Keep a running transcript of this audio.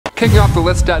Kicking off the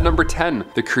list at number 10,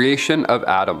 the creation of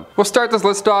Adam. We'll start this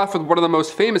list off with one of the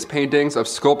most famous paintings of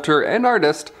sculptor and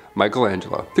artist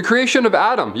Michelangelo. The creation of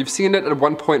Adam, you've seen it at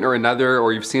one point or another,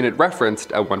 or you've seen it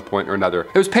referenced at one point or another.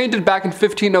 It was painted back in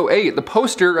 1508. The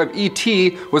poster of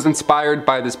E.T. was inspired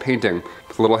by this painting.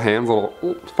 With little hands, little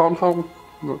phone home.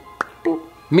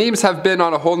 Memes have been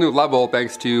on a whole new level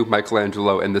thanks to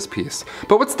Michelangelo in this piece.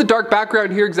 But what's the dark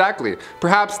background here exactly?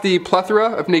 Perhaps the plethora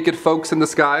of naked folks in the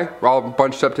sky, all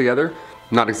bunched up together?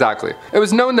 Not exactly. It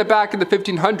was known that back in the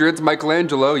 1500s,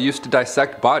 Michelangelo used to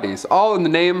dissect bodies, all in the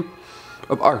name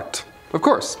of art. Of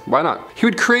course, why not? He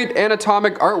would create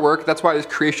anatomic artwork, that's why his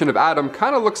creation of Adam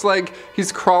kind of looks like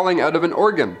he's crawling out of an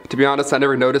organ. To be honest, I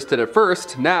never noticed it at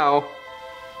first. Now,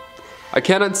 I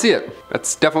can't unsee it.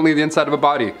 That's definitely the inside of a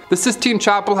body. The Sistine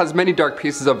Chapel has many dark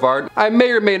pieces of art. I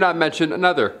may or may not mention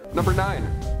another. Number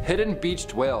 9. Hidden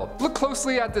beached whale. Look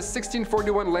closely at this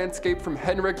 1641 landscape from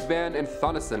Henrik van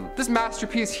Thonissen. This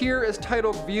masterpiece here is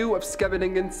titled View of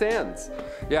Scheveningen Sands.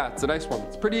 Yeah, it's a nice one.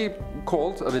 It's pretty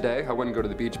cold of a day. I wouldn't go to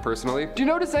the beach personally. Do you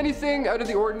notice anything out of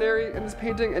the ordinary in this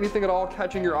painting? Anything at all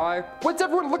catching your eye? What's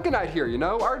everyone looking at here, you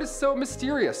know? Art is so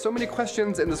mysterious. So many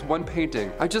questions in this one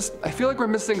painting. I feel like we're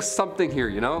missing something here,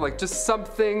 you know? Like just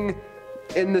something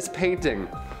in this painting.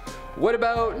 What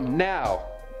about now?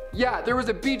 Yeah, there was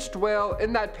a beached whale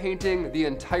in that painting the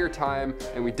entire time,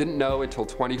 and we didn't know until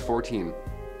 2014.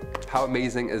 How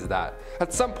amazing is that?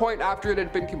 At some point after it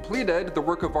had been completed, the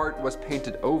work of art was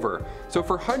painted over. So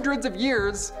for hundreds of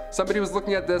years, somebody was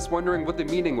looking at this wondering what the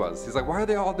meaning was. He's like, why are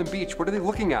they all on the beach? What are they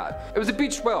looking at? It was a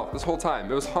beached whale this whole time.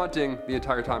 It was haunting the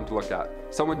entire time to look at.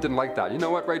 Someone didn't like that. You know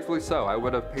what? Rightfully so. I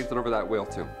would have painted over that whale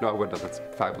too. No, I wouldn't have. That's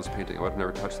a fabulous painting. I would have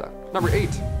never touched that. Number 8,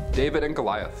 David and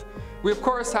Goliath. We of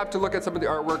course have to look at some of the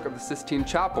artwork of the Sistine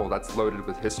Chapel that's loaded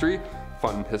with history.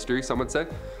 Fun history, some would say.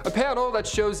 A panel that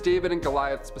shows David and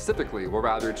Goliath specifically, or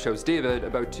rather it shows David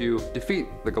about to defeat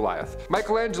the Goliath.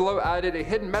 Michelangelo added a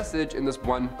hidden message in this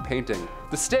one painting.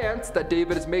 The stance that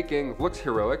David is making looks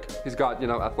heroic. He's got,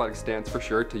 athletic stance for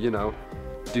sure to,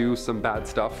 do some bad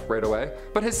stuff right away.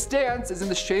 But his stance is in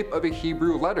the shape of a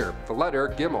Hebrew letter, the letter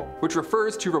Gimel, which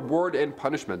refers to reward and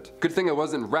punishment. Good thing it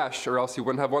wasn't Resh, or else he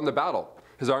wouldn't have won the battle.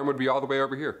 His arm would be all the way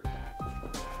over here.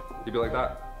 He'd be like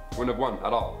that. Wouldn't have won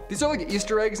at all. These are like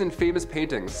Easter eggs in famous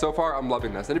paintings. So far, I'm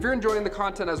loving this. And if you're enjoying the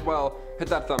content as well, hit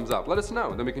that thumbs up. Let us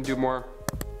know, then we can do more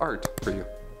art for you.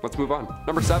 Let's move on.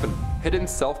 Number 7, hidden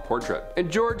self-portrait. In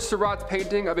George Seurat's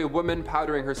painting of a woman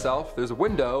powdering herself, there's a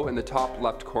window in the top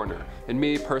left corner. And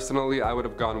me, personally, I would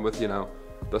have gone with,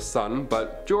 the sun.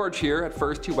 But George here, at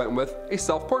first, he went with a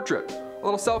self-portrait. A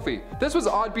little selfie. This was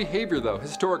odd behavior though,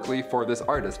 historically, for this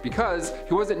artist because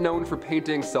he wasn't known for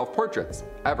painting self-portraits,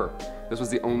 ever. This was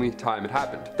the only time it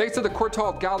happened. Thanks to the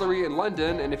Courtauld Gallery in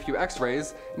London and a few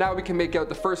x-rays, now we can make out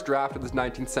the first draft of this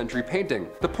 19th century painting.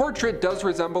 The portrait does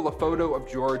resemble a photo of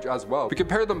George as well. We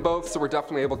compared them both, so we're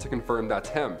definitely able to confirm that's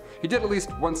him. He did at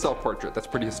least one self-portrait. That's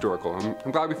pretty historical.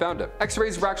 I'm glad we found it.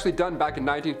 X-rays were actually done back in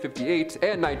 1958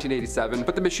 and 1987,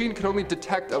 but the machine could only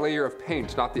detect a layer of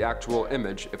paint, not the actual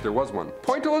image, if there was one.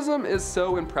 Pointillism is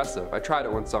so impressive. I tried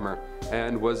it one summer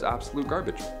and was absolute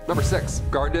garbage. Number 6,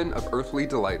 Garden of Earthly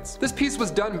Delights. This piece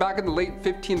was done back in the late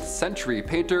 15th century.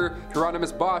 Painter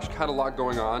Hieronymus Bosch had a lot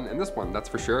going on in this one, that's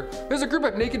for sure. There's a group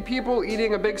of naked people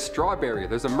eating a big strawberry.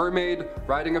 There's a mermaid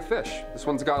riding a fish. This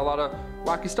one's got a lot of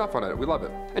wacky stuff on it. We love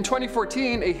it. In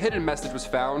 2014, a hidden message was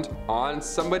found on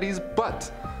somebody's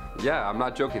butt. Yeah, I'm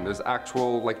not joking. There's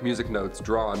actual music notes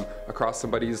drawn across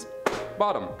somebody's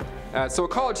bottom. So a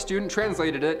college student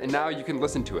translated it, and now you can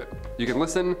listen to it. You can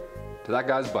listen to that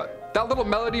guy's butt. That little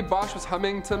melody Bosch was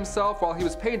humming to himself while he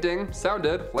was painting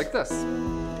sounded like this.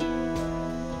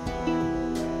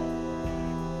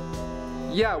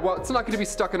 Yeah, well, it's not going to be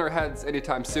stuck in our heads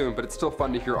anytime soon, but it's still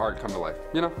fun to hear art come to life,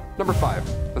 Number 5,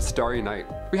 A Starry Night.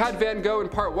 We had Van Gogh in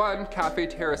part 1, Cafe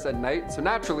Terrace at Night, so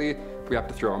naturally, we have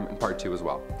to throw him in part 2 as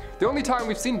well. The only time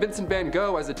we've seen Vincent van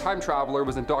Gogh as a time traveler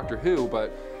was in Doctor Who,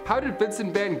 but how did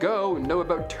Vincent van Gogh know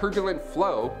about turbulent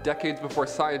flow decades before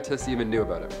scientists even knew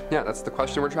about it? Yeah, that's the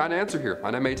question we're trying to answer here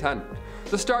on MA10.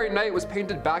 The Starry Night was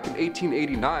painted back in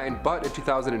 1889, but in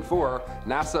 2004,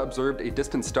 NASA observed a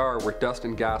distant star where dust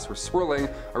and gas were swirling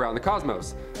around the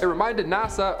cosmos. It reminded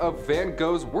NASA of Van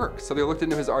Gogh's work, so they looked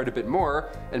into his art a bit more,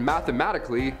 and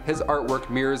mathematically, his artwork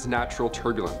mirrors natural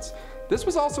turbulence. This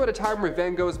was also at a time where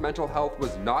Van Gogh's mental health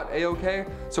was not a-okay,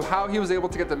 so how he was able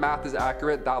to get the math as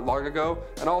accurate that long ago,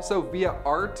 and also via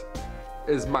art,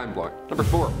 is mind-blowing. Number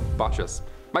 4, Bacchus.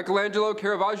 Michelangelo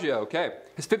Caravaggio, okay.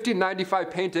 His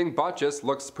 1595 painting, Bacchus,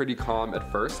 looks pretty calm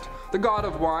at first. The god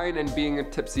of wine and being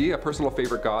tipsy, a personal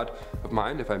favorite god of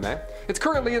mine, if I may. It's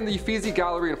currently in the Uffizi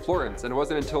Gallery in Florence, and it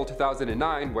wasn't until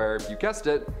 2009 where, you guessed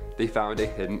it, they found a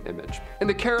hidden image. In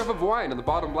the carafe of wine on the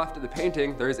bottom left of the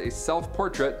painting, there is a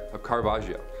self-portrait of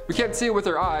Caravaggio. We can't see it with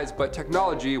our eyes, but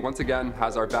technology, once again,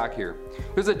 has our back here.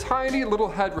 There's a tiny little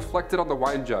head reflected on the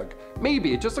wine jug.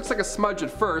 Maybe, it just looks like a smudge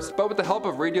at first, but with the help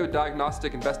of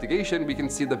radiodiagnostic investigation, we can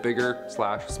see the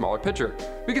bigger/smaller picture.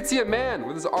 We can see a man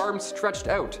with his arms stretched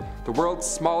out. The world's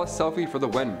smallest selfie for the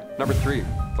win. Number 3,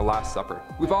 The Last Supper.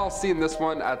 We've all seen this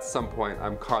one at some point,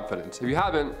 I'm confident. If you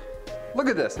haven't, look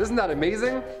at this, isn't that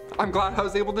amazing? I'm glad I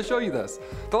was able to show you this.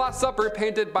 The Last Supper,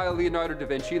 painted by Leonardo da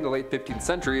Vinci in the late 15th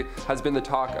century, has been the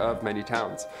talk of many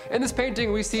towns. In this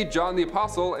painting, we see John the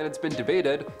Apostle, and it's been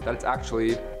debated that it's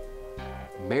actually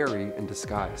Mary in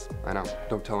disguise. I know,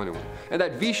 don't tell anyone. And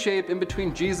that V shape in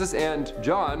between Jesus and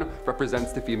John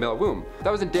represents the female womb.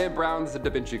 That was in Dan Brown's Da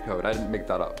Vinci Code. I didn't make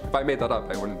that up. If I made that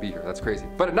up, I wouldn't be here. That's crazy.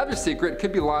 But another secret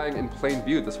could be lying in plain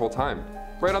view this whole time.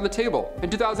 Right on the table. In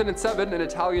 2007, an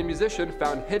Italian musician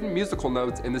found hidden musical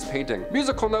notes in this painting.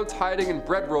 Musical notes hiding in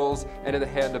bread rolls and in the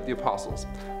hand of the apostles.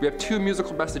 We have 2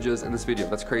 musical messages in this video.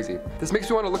 That's crazy. This makes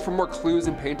me want to look for more clues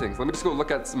in paintings. Let me just go look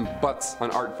at some butts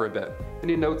on art for a bit.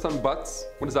 Any notes on butts?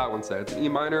 What does that one say? It's an E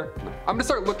minor? No. I'm gonna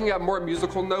start looking at more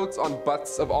musical notes on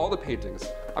butts of all the paintings.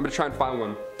 I'm gonna try and find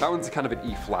one. That one's kind of an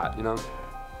E flat, you know?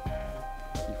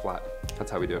 E flat. That's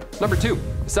how we do it. Number 2,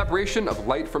 the separation of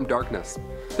light from darkness.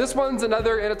 This one's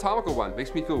another anatomical one.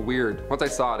 Makes me feel weird. Once I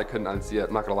saw it, I couldn't unsee it.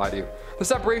 I'm not gonna lie to you. The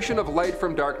separation of light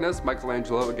from darkness,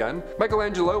 Michelangelo again.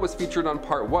 Michelangelo was featured on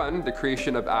part 1, the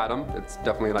creation of Adam. It's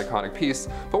definitely an iconic piece.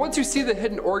 But once you see the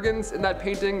hidden organs in that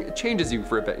painting, it changes you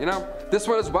for a bit, you know? This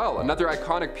one as well, another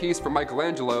iconic piece from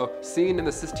Michelangelo, seen in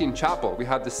the Sistine Chapel. We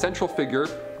have the central figure,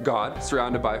 God,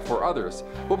 surrounded by 4 others.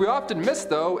 What we often miss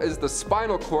though is the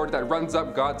spinal cord that runs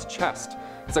up God's chest.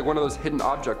 It's like one of those hidden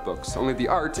object books, only the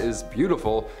art is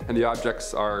beautiful and the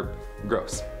objects are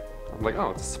gross. I'm like,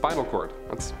 oh, it's a spinal cord.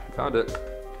 Found it.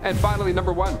 And finally,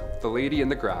 number 1, The Lady in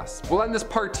the Grass. We'll end this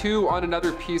part 2 on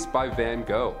another piece by Van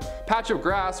Gogh. Patch of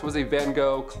Grass was a Van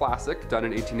Gogh classic done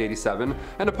in 1887,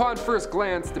 and upon first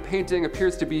glance, the painting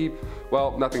appears to be,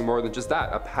 well, nothing more than just that,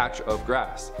 a patch of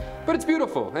grass. But it's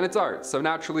beautiful, and it's art, so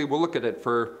naturally we'll look at it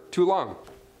for too long.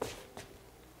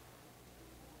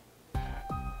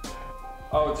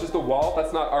 Oh, it's just a wall?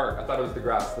 That's not art. I thought it was the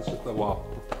grass. That's just the wall.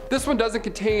 This one doesn't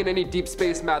contain any deep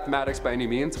space mathematics by any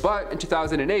means, but in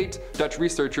 2008, Dutch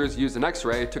researchers used an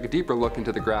X-ray, took a deeper look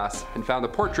into the grass, and found the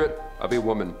portrait of a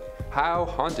woman. How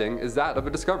haunting is that of a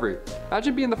discovery?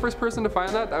 Imagine being the first person to find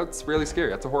that. That's really scary.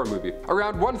 That's a horror movie.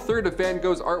 Around 1/3 of Van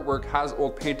Gogh's artwork has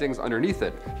old paintings underneath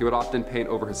it. He would often paint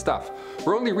over his stuff.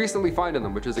 We're only recently finding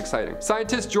them, which is exciting.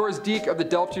 Scientist Joris Dieck of the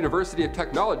Delft University of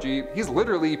Technology, he's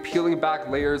literally peeling back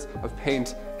layers of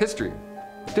paint history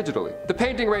digitally. The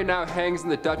painting right now hangs in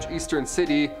the Dutch eastern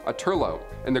city, Afterall,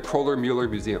 in the Kröller-Müller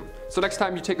Museum. So next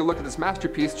time you take a look at this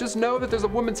masterpiece, just know that there's a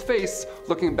woman's face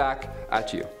looking back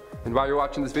at you. And while you're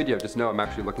watching this video, just know I'm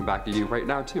actually looking back at you right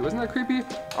now too. Isn't that creepy?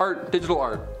 Art, digital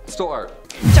art, still art.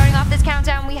 Starting off this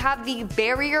countdown, we have the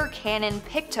Barrier Canyon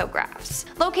pictographs.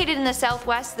 Located in the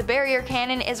southwest, the Barrier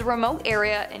Canyon is a remote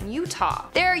area in Utah.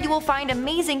 There you will find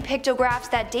amazing pictographs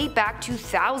that date back to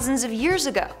thousands of years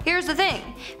ago. Here's the thing,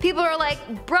 people are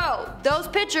like, bro, those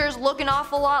pictures look an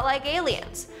awful lot like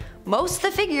aliens. Most of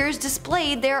the figures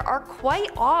displayed there are quite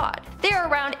odd. They are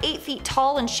around 8 feet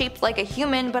tall and shaped like a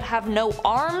human, but have no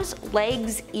arms,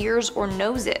 legs, ears, or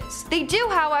noses. They do,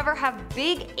 however, have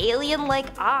big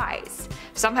alien-like eyes.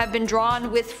 Some have been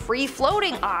drawn with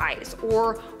free-floating eyes,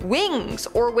 or wings,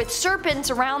 or with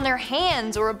serpents around their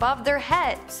hands or above their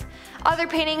heads. Other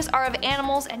paintings are of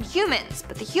animals and humans,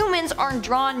 but the humans aren't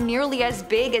drawn nearly as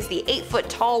big as the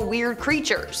 8-foot-tall weird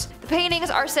creatures. The paintings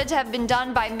are said to have been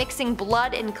done by mixing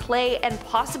blood and clay and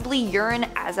possibly urine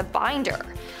as a binder.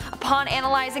 Upon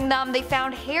analyzing them, they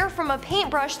found hair from a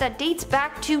paintbrush that dates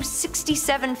back to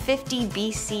 6750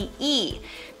 BCE,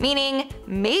 meaning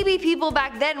maybe people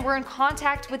back then were in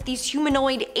contact with these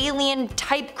humanoid alien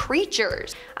type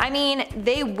creatures. I mean,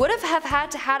 they would have had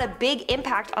to had a big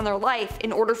impact on their life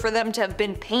in order for them to have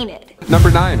been painted. Number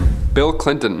 9, Bill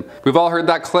Clinton. We've all heard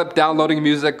that clip downloading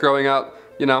music growing up,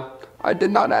 you know. I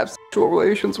did not have sexual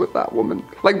relations with that woman.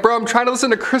 Like, bro, I'm trying to listen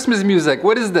to Christmas music.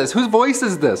 What is this? Whose voice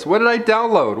is this? What did I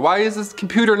download? Why is this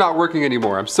computer not working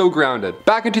anymore? I'm so grounded.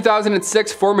 Back in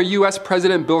 2006, former US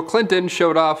President Bill Clinton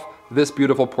showed off this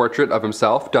beautiful portrait of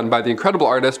himself done by the incredible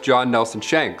artist John Nelson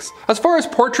Shanks. As far as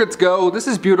portraits go, this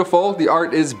is beautiful, the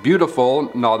art is beautiful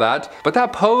and all that, but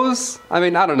that pose, I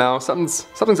mean, I don't know,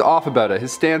 something's off about it.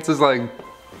 His stance is like,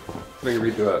 let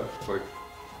me redo it. Like,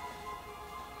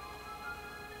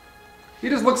 he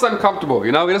just looks uncomfortable,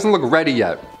 you know? He doesn't look ready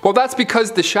yet. Well, that's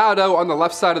because the shadow on the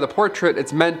left side of the portrait,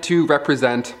 it's meant to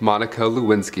represent Monica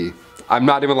Lewinsky. I'm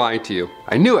not even lying to you.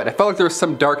 I knew it. I felt like there was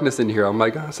some darkness in here. I'm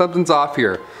like, oh, something's off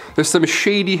here. There's some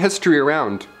shady history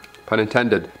around. Pun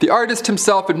intended. The artist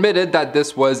himself admitted that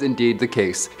this was indeed the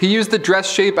case. He used the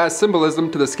dress shape as symbolism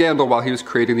to the scandal while he was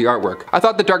creating the artwork. I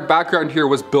thought the dark background here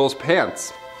was Bill's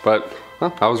pants, but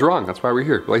well, I was wrong. That's why we're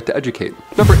here. We like to educate.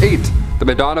 Number 8, the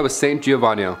Madonna with Saint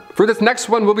Giovanni. For this next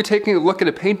one, we'll be taking a look at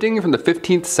a painting from the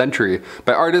 15th century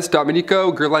by artist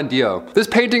Domenico Ghirlandaio. This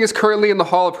painting is currently in the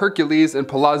Hall of Hercules in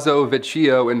Palazzo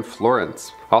Vecchio in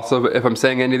Florence. Also, if I'm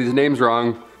saying any of these names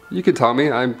wrong, you can tell me.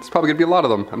 It's probably gonna be a lot of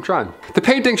them. I'm trying. The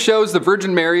painting shows the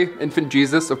Virgin Mary, infant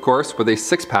Jesus, of course, with a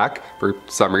six-pack for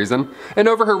some reason. And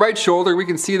over her right shoulder, we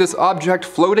can see this object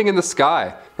floating in the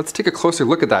sky. Let's take a closer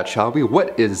look at that, shall we?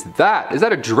 What is that? Is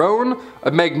that a drone?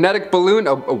 A magnetic balloon?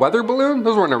 A weather balloon?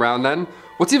 Those weren't around then.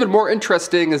 What's even more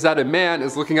interesting is that a man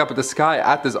is looking up at the sky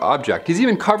at this object. He's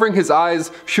even covering his eyes,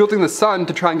 shielding the sun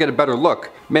to try and get a better look.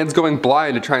 Man's going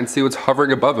blind to try and see what's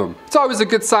hovering above him. It's always a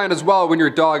good sign as well when your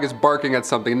dog is barking at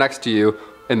something next to you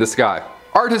in the sky.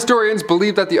 Art historians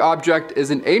believe that the object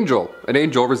is an angel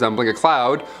resembling a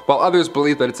cloud, while others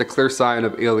believe that it's a clear sign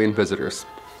of alien visitors.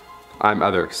 I'm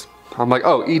others. I'm like,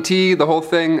 oh, E.T., the whole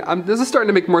thing, this is starting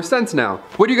to make more sense now.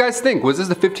 What do you guys think? Was this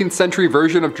the 15th century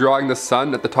version of drawing the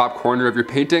sun at the top corner of your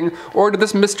painting? Or did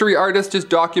this mystery artist just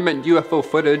document UFO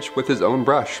footage with his own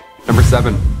brush? Number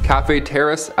 7, Cafe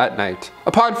Terrace at Night.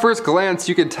 Upon first glance,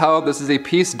 you can tell this is a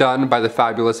piece done by the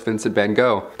fabulous Vincent van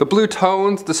Gogh. The blue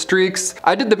tones, the streaks.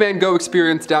 I did the Van Gogh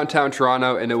experience downtown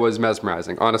Toronto and it was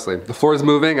mesmerizing, honestly. The floor is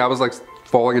moving, I was like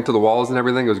falling into the walls and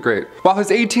everything, it was great. While his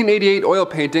 1888 oil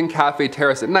painting, Cafe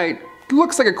Terrace at Night,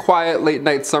 looks like a quiet late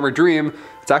night summer dream,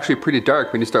 it's actually pretty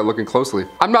dark when you start looking closely.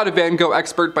 I'm not a Van Gogh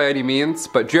expert by any means,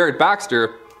 but Jared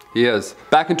Baxter, he is.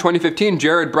 Back in 2015,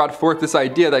 Jared brought forth this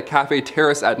idea that Cafe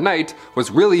Terrace at Night was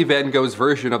really Van Gogh's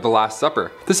version of The Last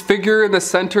Supper. This figure in the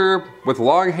center with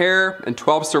long hair and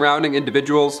 12 surrounding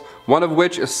individuals, one of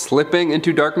which is slipping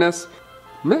into darkness.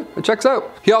 It checks out.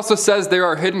 He also says there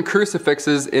are hidden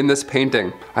crucifixes in this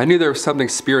painting. I knew there was something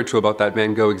spiritual about that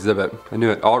Van Gogh exhibit. I knew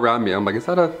it all around me. I'm like, is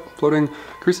that a floating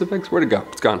crucifix? Where'd it go?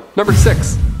 It's gone. Number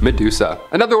 6, Medusa.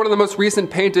 Another one of the most recent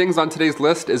paintings on today's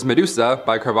list is Medusa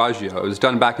by Caravaggio. It was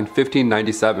done back in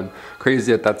 1597.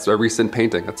 Crazy that that's a recent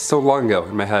painting. That's so long ago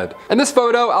in my head. And this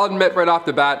photo, I'll admit right off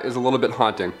the bat, is a little bit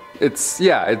haunting. It's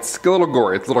a little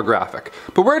gory, it's a little graphic.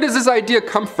 But where does this idea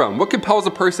come from? What compels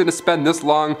a person to spend this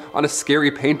long on a scary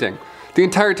painting? The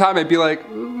entire time I'd be like,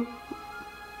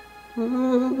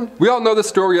 We all know the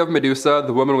story of Medusa,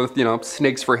 the woman with,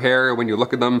 snakes for hair. When you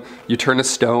look at them, you turn to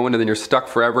stone and then you're stuck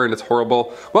forever and it's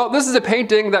horrible. Well, this is a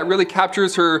painting that really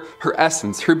captures her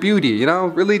essence, her beauty,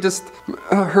 really just,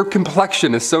 her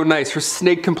complexion is so nice, her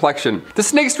snake complexion. The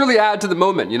snakes really add to the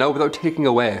moment, without taking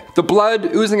away. The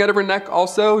blood oozing out of her neck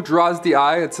also draws the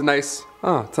eye. It's a nice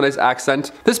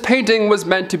accent. This painting was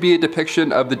meant to be a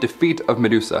depiction of the defeat of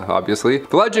Medusa, obviously.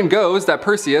 The legend goes that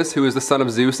Perseus, who is the son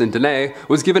of Zeus and Danae,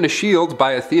 was given a shield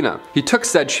by Athena. He took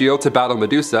said shield to battle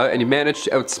Medusa, and he managed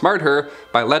to outsmart her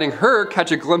by letting her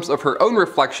catch a glimpse of her own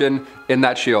reflection in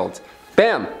that shield.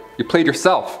 Bam! You played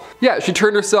yourself. Yeah, she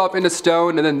turned herself into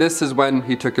stone, and then this is when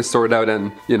he took his sword out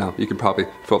and, you can probably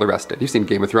fill the rest in. You've seen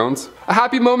Game of Thrones. A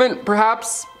happy moment,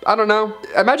 perhaps? I don't know.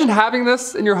 Imagine having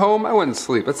this in your home. I wouldn't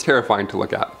sleep. That's terrifying to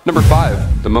look at. Number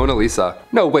 5, the Mona Lisa.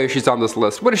 No way she's on this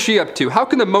list. What is she up to? How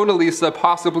can the Mona Lisa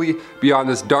possibly be on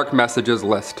this dark messages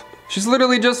list? She's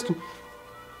literally just...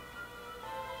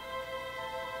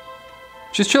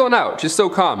 she's chilling out, she's so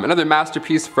calm. Another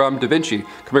masterpiece from Da Vinci,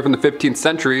 coming from the 15th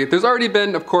century. There's already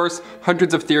been, of course,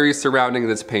 hundreds of theories surrounding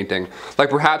this painting. Like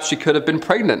perhaps she could have been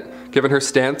pregnant, given her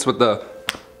stance with the,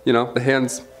 the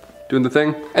hands doing the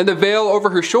thing. And the veil over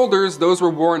her shoulders, those were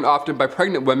worn often by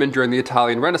pregnant women during the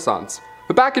Italian Renaissance.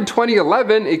 But back in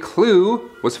 2011, a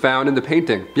clue was found in the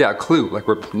painting. Yeah, a clue, like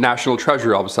we're national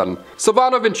treasure all of a sudden.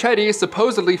 Silvano Vincetti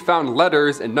supposedly found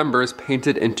letters and numbers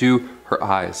painted into her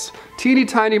eyes. Teeny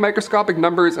tiny microscopic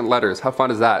numbers and letters. How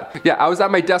fun is that? Yeah, I was at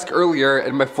my desk earlier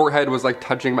and my forehead was like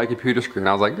touching my computer screen.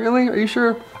 I was like, really? Are you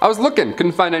sure? I was looking,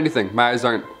 couldn't find anything. My eyes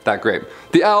aren't that great.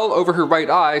 The L over her right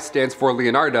eye stands for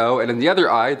Leonardo, and in the other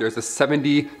eye, there's a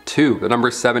 72, the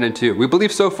numbers 7 and 2. We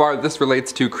believe so far this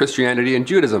relates to Christianity and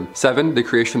Judaism. 7, the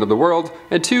creation of the world,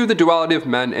 and 2, the duality of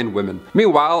men and women.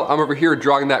 Meanwhile, I'm over here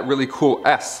drawing that really cool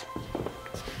S.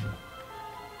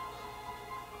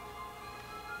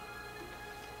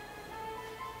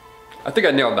 I think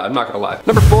I nailed that, I'm not gonna lie.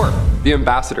 Number 4, the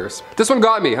Ambassadors. This one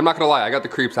got me, I'm not gonna lie, I got the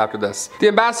creeps after this. The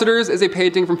Ambassadors is a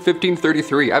painting from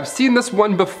 1533. I've seen this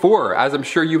one before, as I'm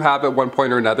sure you have at one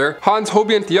point or another. Hans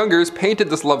Holbein the Younger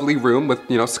painted this lovely room with,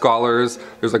 scholars.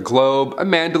 There's a globe, a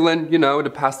mandolin, to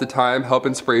pass the time, help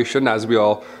inspiration, that's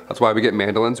why we get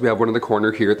mandolins. We have one in the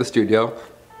corner here at the studio.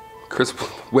 Chris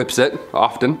whips it,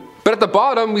 often. But at the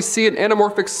bottom, we see an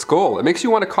anamorphic skull. It makes you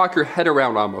want to cock your head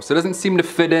around almost. It doesn't seem to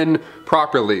fit in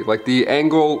properly. Like the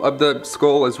angle of the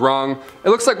skull is wrong. It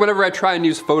looks like whenever I try and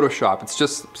use Photoshop, it's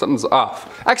just something's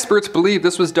off. Experts believe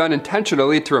this was done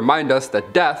intentionally to remind us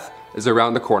that death is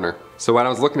around the corner. So when I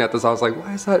was looking at this, I was like,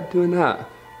 why is that doing that? And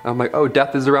I'm like, oh,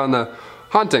 death is around the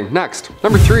haunting. Next.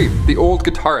 Number 3, the old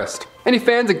guitarist. Any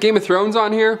fans of Game of Thrones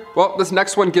on here? Well, this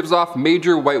next one gives off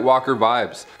major White Walker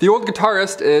vibes. The old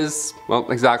guitarist is, well,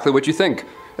 exactly what you think.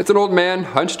 It's an old man,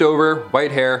 hunched over,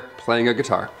 white hair, playing a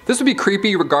guitar. This would be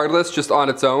creepy regardless, just on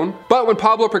its own. But when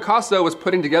Pablo Picasso was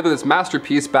putting together this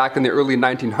masterpiece back in the early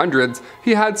 1900s,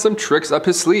 he had some tricks up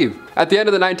his sleeve. At the end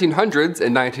of the 1900s,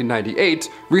 in 1998,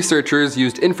 researchers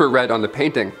used infrared on the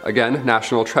painting. Again,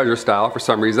 National Treasure style for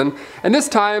some reason. And this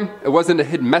time, it wasn't a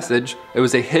hidden message, it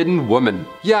was a hidden woman.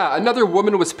 Yeah, another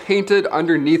woman was painted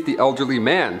underneath the elderly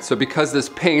man. So because this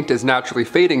paint is naturally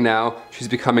fading now, she's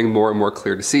becoming more and more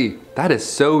clear to see. That is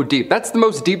so deep. That's the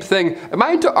most deep thing. Am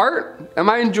I into art? Am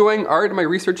I enjoying art? Am I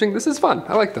researching? This is fun.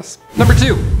 I like this. Number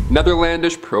 2,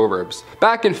 Netherlandish proverbs.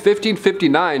 Back in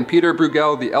 1559, Peter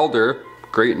Bruegel the Elder,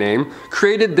 great name,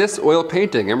 created this oil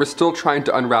painting, and we're still trying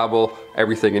to unravel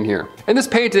everything in here. And this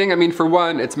painting, I mean, for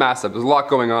one, it's massive. There's a lot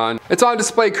going on. It's on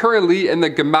display currently in the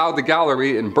Gemälde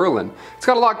Gallery in Berlin. It's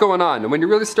got a lot going on, and when you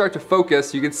really start to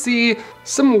focus, you can see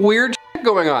some weird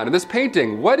going on in this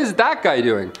painting. What is that guy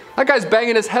doing? That guy's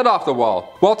banging his head off the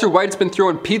wall. Walter White's been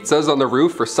throwing pizzas on the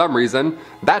roof for some reason.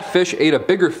 That fish ate a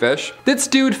bigger fish. This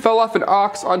dude fell off an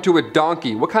ox onto a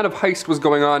donkey. What kind of heist was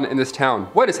going on in this town?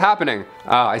 What is happening?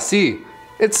 Ah, I see.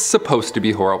 It's supposed to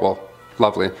be horrible.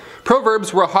 Lovely.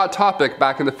 Proverbs were a hot topic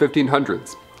back in the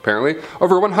 1500s. Apparently,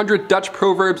 over 100 Dutch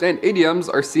proverbs and idioms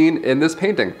are seen in this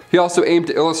painting. He also aimed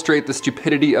to illustrate the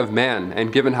stupidity of man,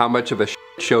 and given how much of a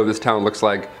show this town looks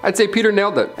like, I'd say Peter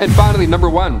nailed it. And finally,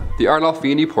 number 1, the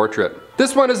Arnolfini portrait.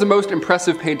 This one is the most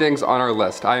impressive paintings on our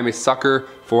list. I am a sucker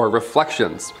for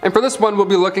reflections. And for this one, we'll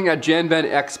be looking at Jan van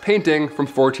Eyck's painting from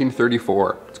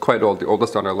 1434. It's quite old, the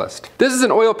oldest on our list. This is an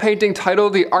oil painting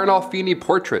titled the Arnolfini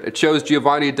Portrait. It shows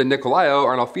Giovanni da Niccolao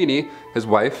Arnolfini, his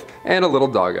wife, and a little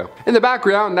doggo. In the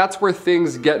background, that's where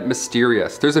things get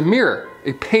mysterious. There's a mirror,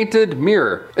 a painted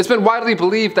mirror. It's been widely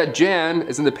believed that Jan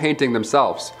is in the painting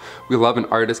themselves. We love an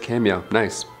artist cameo,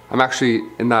 nice. I'm actually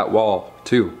in that wall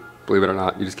too. Believe it or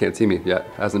not, you just can't see me yet.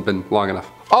 It hasn't been long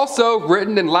enough. Also,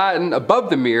 written in Latin above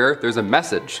the mirror, there's a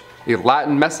message. A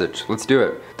Latin message. Let's do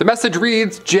it. The message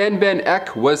reads, Jan van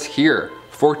Eyck was here.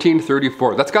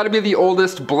 1434. That's got to be the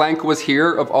oldest blank was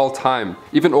here of all time.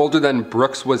 Even older than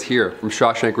Brooks was here from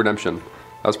Shawshank Redemption.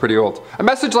 That was pretty old. A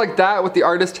message like that with the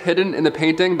artist hidden in the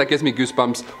painting, that gives me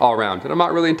goosebumps all around, and I'm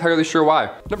not really entirely sure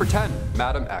why. Number 10,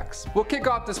 Madame X. We'll kick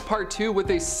off this part 2 with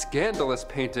a scandalous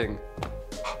painting.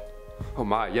 Oh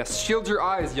my, yes, shield your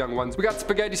eyes, young ones. We got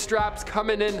spaghetti straps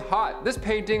coming in hot. This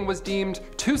painting was deemed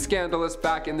too scandalous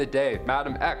back in the day.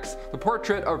 Madame X, the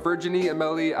portrait of Virginie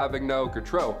Amélie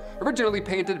Avignon-Gertrude, originally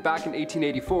painted back in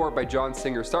 1884 by John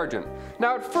Singer Sargent.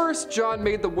 Now at first, John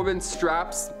made the woman's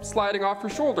straps sliding off her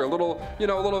shoulder. A little,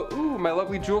 ooh, my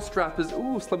lovely jewel strap is,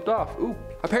 ooh, slipped off, ooh.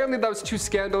 Apparently that was too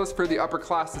scandalous for the upper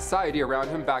class society around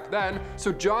him back then,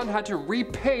 so John had to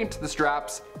repaint the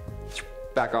straps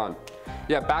back on.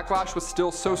 Yeah, backlash was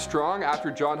still so strong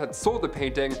after John had sold the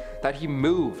painting that he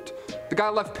moved. The guy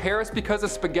left Paris because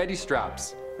of spaghetti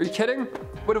straps. Are you kidding?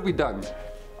 What have we done?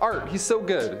 Art, he's so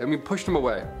good, and we pushed him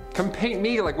away. Come paint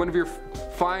me like one of your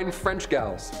fine French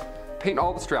gals. Paint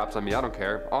all the straps on me, I don't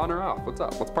care. On or off, what's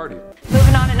up? Let's party.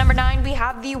 Moving on at number 9, we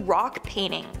have the rock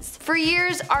paintings. For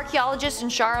years, archaeologists in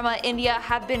Sharma, India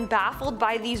have been baffled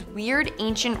by these weird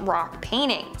ancient rock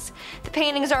paintings. The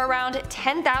paintings are around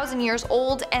 10,000 years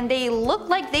old and they look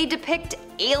like they depict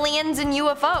aliens and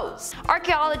UFOs.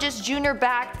 Archaeologist Junior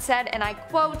Back said, and I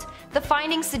quote, "The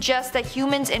findings suggest that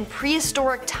humans in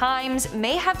prehistoric times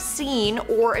may have seen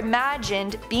or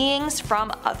imagined beings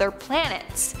from other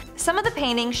planets." Some of the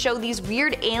paintings show these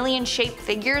weird alien-shaped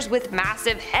figures with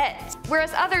massive heads,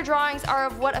 whereas other drawings are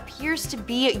of what appears to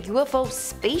be UFO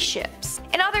spaceships.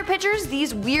 In other pictures,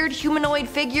 these weird humanoid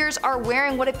figures are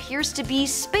wearing what appears to be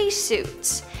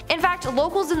spacesuits. In fact,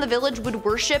 locals in the village would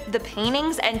worship the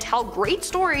paintings and tell great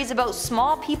stories about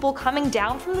small people coming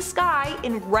down from the sky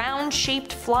in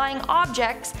round-shaped flying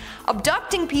objects,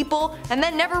 abducting people, and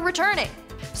then never returning.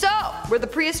 So, were the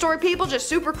prehistoric people just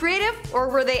super creative, or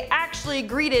were they actually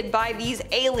greeted by these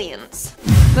aliens?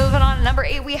 Moving on to number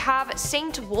 8, we have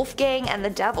Saint Wolfgang and the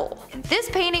Devil. This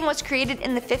painting was created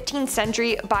in the 15th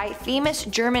century by famous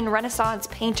German Renaissance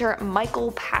painter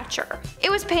Michael Pacher. It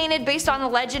was painted based on the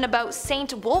legend about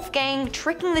Saint Wolfgang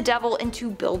tricking the devil into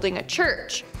building a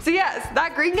church. So yes,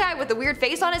 that green guy with the weird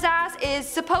face on his ass is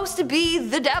supposed to be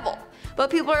the devil. But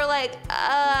people are like,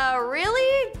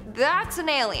 really? That's an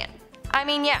alien. I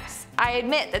mean, yes, I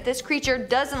admit that this creature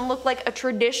doesn't look like a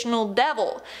traditional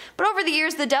devil, but over the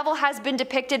years the devil has been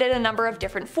depicted in a number of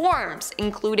different forms,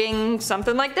 including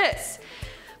something like this.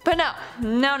 But no,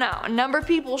 a number of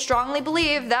people strongly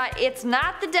believe that it's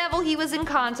not the devil he was in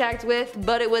contact with,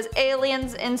 but it was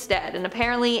aliens instead, and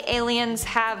apparently aliens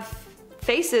have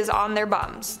faces on their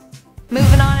bums.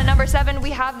 Moving on at number 7,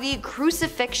 we have the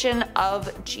Crucifixion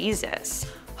of Jesus.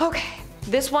 Okay,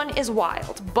 this one is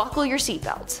wild, buckle your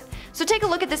seatbelts. So take a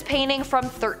look at this painting from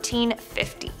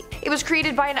 1350. It was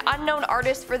created by an unknown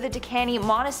artist for the Decani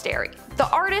Monastery. The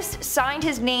artist signed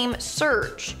his name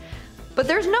Serge, but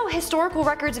there's no historical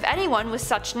records of anyone with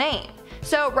such name.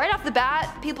 So right off the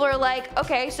bat, people are like,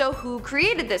 okay, so who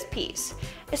created this piece?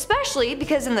 Especially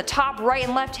because in the top right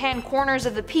and left hand corners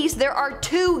of the piece there are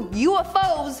 2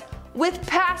 UFOs with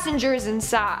passengers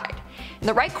inside. In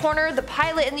the right corner, the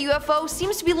pilot in the UFO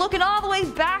seems to be looking all the way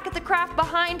back at the craft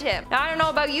behind him. Now I don't know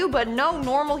about you, but no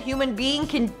normal human being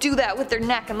can do that with their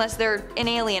neck unless they're an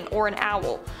alien or an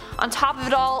owl. On top of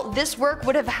it all, this work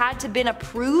would have had to been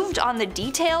approved on the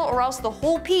detail or else the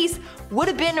whole piece would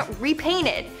have been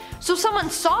repainted. So someone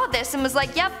saw this and was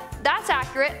like, yep, that's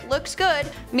accurate, looks good,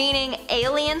 meaning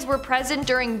aliens were present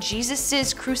during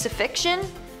Jesus' crucifixion.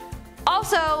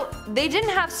 Also, they didn't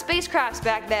have spacecrafts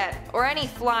back then, or any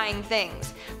flying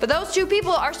things. But those 2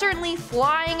 people are certainly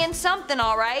flying in something,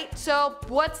 alright, so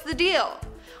what's the deal?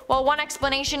 Well, one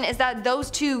explanation is that those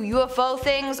 2 UFO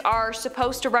things are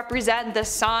supposed to represent the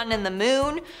sun and the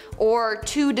moon, or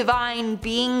 2 divine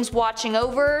beings watching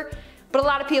over. But a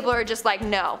lot of people are just like,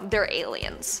 no, they're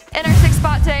aliens. In our 6th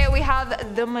spot today we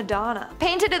have the Madonna.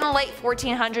 Painted in the late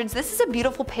 1400s, this is a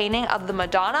beautiful painting of the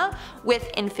Madonna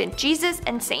with infant Jesus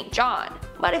and St. John.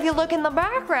 But if you look in the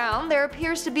background, there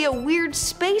appears to be a weird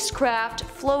spacecraft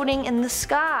floating in the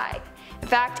sky. In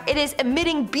fact, it is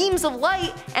emitting beams of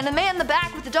light, and the man in the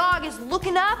back with the dog is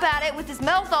looking up at it with his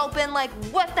mouth open like,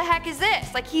 what the heck is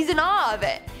this? Like, he's in awe of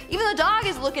it. Even the dog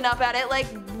is looking up at it like,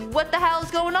 what the hell is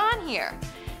going on here?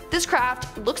 This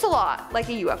craft looks a lot like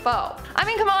a UFO. I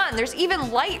mean, come on, there's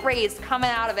even light rays coming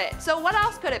out of it, so what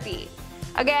else could it be?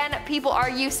 Again, people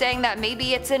argue saying that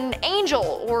maybe it's an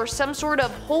angel or some sort of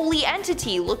holy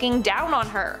entity looking down on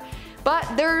her. But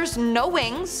there's no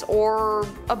wings or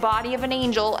a body of an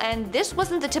angel, and this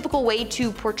wasn't the typical way to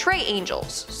portray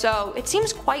angels, so it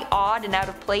seems quite odd and out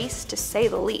of place to say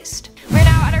the least. We're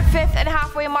now at our 5th and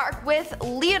halfway mark with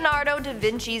Leonardo da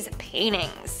Vinci's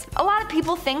paintings. A lot of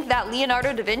people think that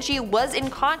Leonardo da Vinci was in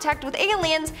contact with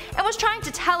aliens and was trying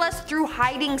to tell us through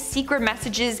hiding secret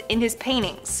messages in his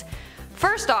paintings.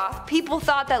 First off, people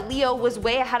thought that Leo was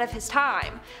way ahead of his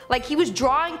time. Like, he was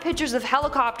drawing pictures of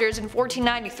helicopters in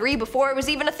 1493 before it was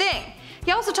even a thing.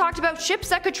 He also talked about ships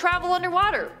that could travel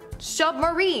underwater,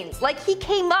 submarines. Like, he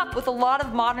came up with a lot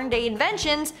of modern day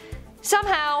inventions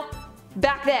somehow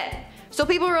back then. So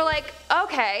people were like,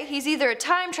 okay, he's either a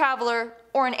time traveler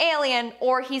or an alien,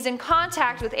 or he's in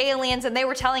contact with aliens and they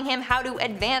were telling him how to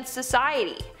advance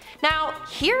society. Now,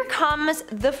 here comes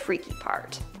the freaky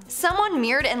part. Someone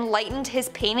mirrored and lightened his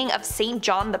painting of St.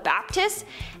 John the Baptist,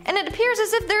 and it appears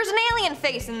as if there's an alien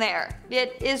face in there.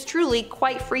 It is truly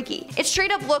quite freaky. It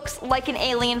straight up looks like an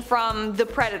alien from The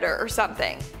Predator or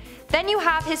something. Then you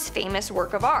have his famous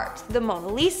work of art, the Mona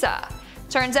Lisa.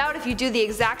 Turns out if you do the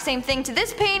exact same thing to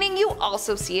this painting, you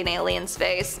also see an alien's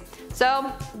face. So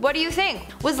what do you think?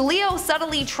 Was Leo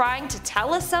subtly trying to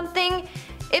tell us something?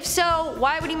 If so,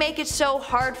 why would he make it so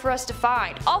hard for us to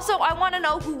find? Also, I want to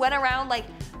know who went around like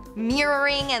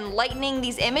mirroring and lightening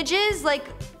these images. Like,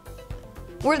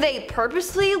 were they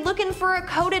purposely looking for a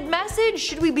coded message?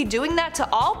 Should we be doing that to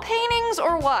all paintings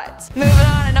or what? Moving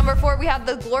on, at number 4 we have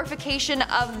the glorification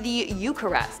of the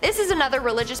Eucharist. This is another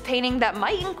religious painting that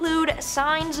might include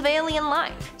signs of alien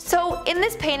life. So in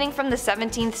this painting from the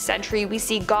 17th century we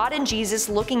see God and Jesus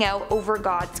looking out over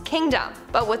God's kingdom.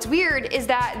 But what's weird is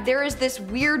that there is this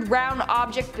weird round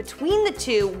object between the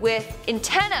two with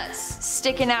antennas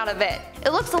sticking out of it.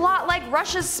 It looks a lot like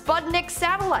Russia's Sputnik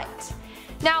satellite.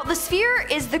 Now, the sphere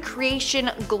is the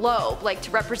creation globe, like to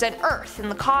represent Earth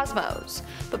and the cosmos.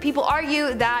 But people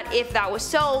argue that if that was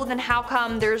so, then how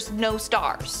come there's no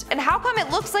stars? And how come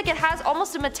it looks like it has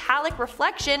almost a metallic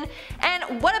reflection?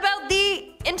 And what about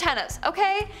the antennas,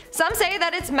 okay? Some say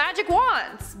that it's magic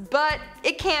wands, but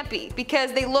it can't be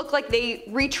because they look like they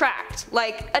retract,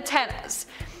 like antennas.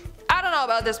 I don't know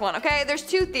about this one, okay? There's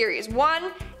two theories.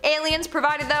 One, aliens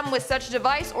provided them with such a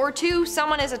device, or two,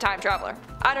 someone is a time traveler.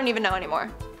 I don't even know anymore.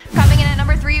 Coming in at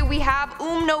number 3 we have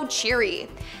No Chiri.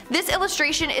 This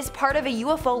illustration is part of a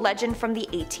UFO legend from the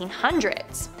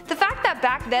 1800s. The fact that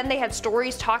back then they had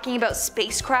stories talking about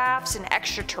spacecrafts and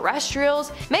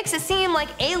extraterrestrials makes it seem like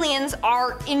aliens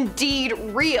are indeed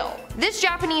real. This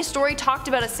Japanese story talked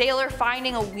about a sailor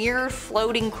finding a weird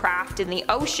floating craft in the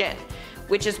ocean,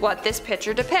 which is what this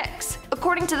picture depicts.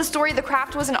 According to the story, the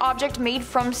craft was an object made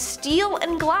from steel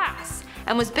and glass,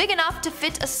 and was big enough to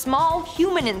fit a small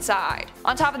human inside.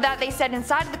 On top of that, they said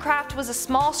inside of the craft was a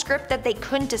small script that they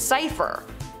couldn't decipher.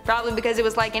 Probably because it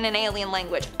was like in an alien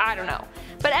language, I don't know.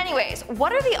 But anyways,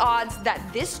 what are the odds that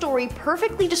this story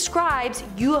perfectly describes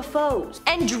UFOs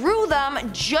and drew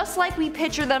them just like we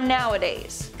picture them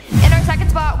nowadays? In our second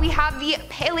spot, we have the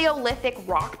Paleolithic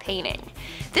rock painting.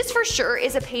 This for sure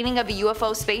is a painting of a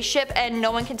UFO spaceship, and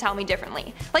no one can tell me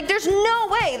differently. Like, there's no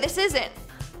way this isn't.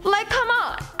 Like, come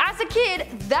on, as a kid,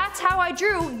 that's how I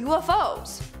drew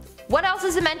UFOs. What else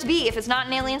is it meant to be if it's not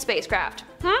an alien spacecraft?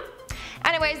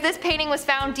 Anyways, this painting was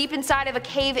found deep inside of a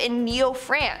cave in Neo,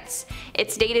 France.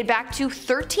 It's dated back to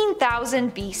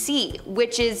 13,000 BC,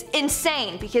 which is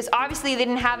insane because obviously they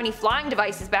didn't have any flying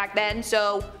devices back then,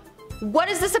 so what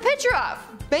is this a picture of?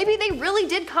 Maybe they really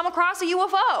did come across a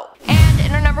UFO. And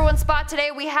in our number 1 spot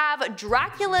today we have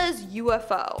Dracula's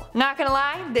UFO. Not gonna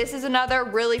lie, this is another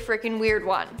really freaking weird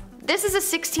one. This is a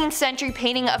 16th century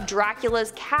painting of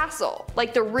Dracula's castle,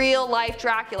 like the real life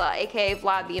Dracula, aka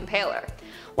Vlad the Impaler.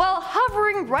 While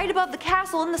hovering right above the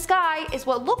castle in the sky is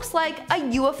what looks like a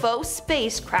UFO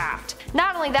spacecraft.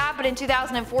 Not only that, but in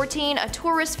 2014 a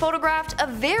tourist photographed a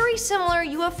very similar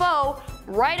UFO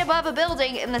right above a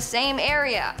building in the same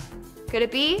area. Could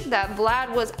it be that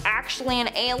Vlad was actually an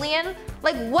alien?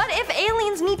 Like, what if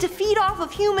aliens need to feed off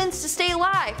of humans to stay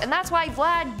alive, and that's why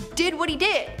Vlad did what he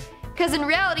did? Because in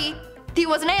reality, he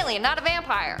was an alien, not a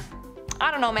vampire. I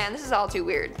don't know, man, this is all too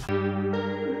weird.